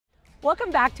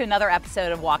Welcome back to another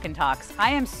episode of Walk and Talks.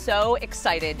 I am so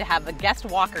excited to have a guest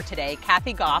walker today,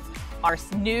 Kathy Goff, our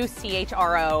new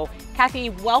CHRO.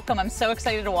 Kathy, welcome. I'm so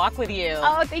excited to walk with you.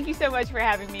 Oh, thank you so much for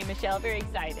having me, Michelle. Very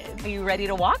excited. Are you ready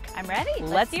to walk? I'm ready.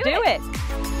 Let's do it.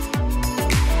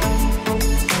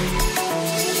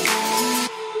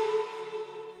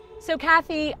 So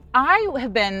Kathy, I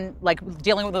have been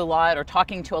dealing with a lot or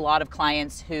talking to a lot of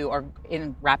clients who are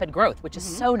in rapid growth, which is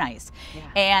so nice. Yeah.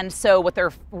 And so what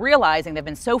they're realizing, they've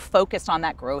been so focused on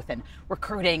that growth and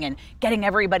recruiting and getting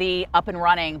everybody up and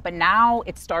running, but now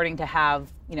it's starting to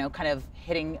have, kind of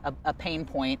hitting a pain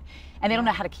point, and they don't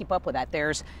know how to keep up with that.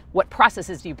 There's what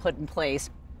processes do you put in place?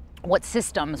 What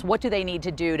systems, what do they need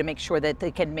to do to make sure that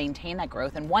they can maintain that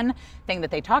growth? And one thing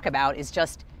that they talk about is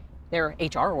just their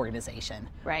HR organization.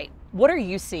 Right. What are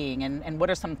you seeing, and what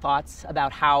are some thoughts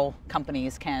about how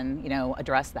companies can,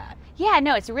 address that? Yeah,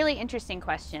 no, it's a really interesting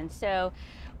question. So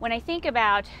when I think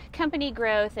about company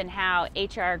growth and how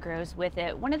HR grows with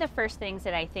it, one of the first things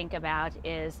that I think about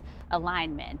is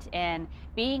alignment and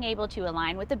being able to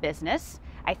align with the business.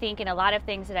 I think in a lot of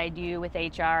things that I do with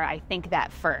HR, I think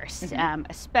that first,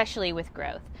 especially with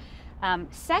growth.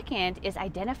 Second is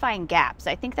identifying gaps.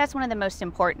 I think that's one of the most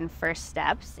important first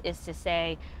steps, is to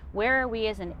say, where are we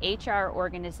as an HR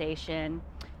organization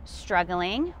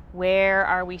struggling? Where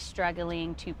are we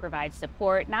struggling to provide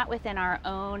support, not within our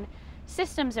own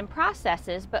systems and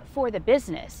processes, but for the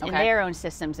business and their own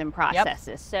systems and processes.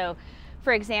 Yep. So,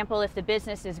 for example, if the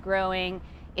business is growing,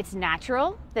 it's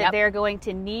natural that they're going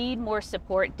to need more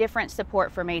support, different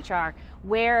support from HR.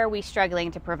 Where are we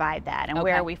struggling to provide that, and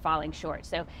where are we falling short?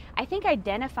 So I think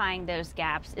identifying those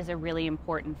gaps is a really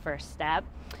important first step.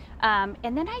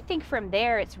 And then I think from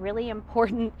there, it's really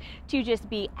important to just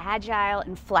be agile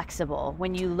and flexible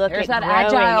when you look at that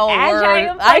growing.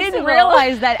 Agile word. I didn't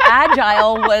realize that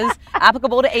agile was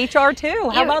applicable to HR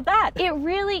too. How about that? It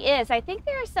really is. I think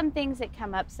there are some things that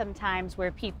come up sometimes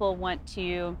where people want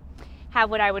to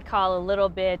have what I would call a little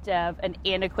bit of an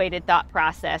antiquated thought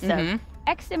process of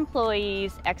X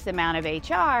employees, X amount of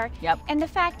HR. Yep. And the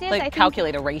fact is, I think,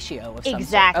 calculate a ratio of some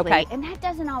exactly. sort. Okay. And that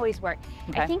doesn't always work.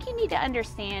 I think you need to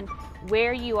understand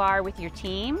where you are with your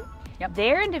team,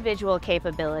 their individual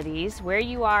capabilities, where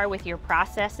you are with your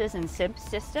processes and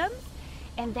systems,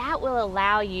 and that will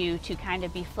allow you to kind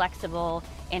of be flexible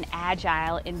and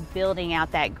agile in building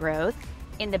out that growth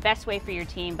in the best way for your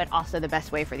team, but also the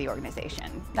best way for the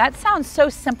organization. That sounds so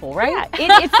simple, right?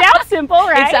 Yeah, it sounds simple,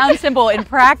 right? It sounds simple in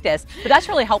practice, but that's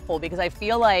really helpful because I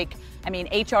feel like,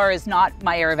 HR is not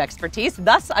my area of expertise,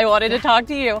 thus I wanted to talk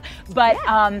to you, but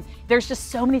there's just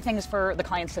so many things for the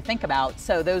clients to think about.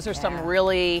 So those are some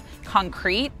really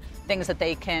concrete things that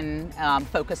they can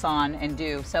focus on and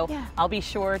do. So I'll be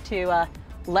sure to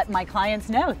let my clients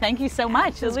know. Thank you so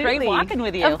much. Absolutely. It was great walking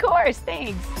with you. Of course,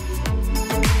 thanks.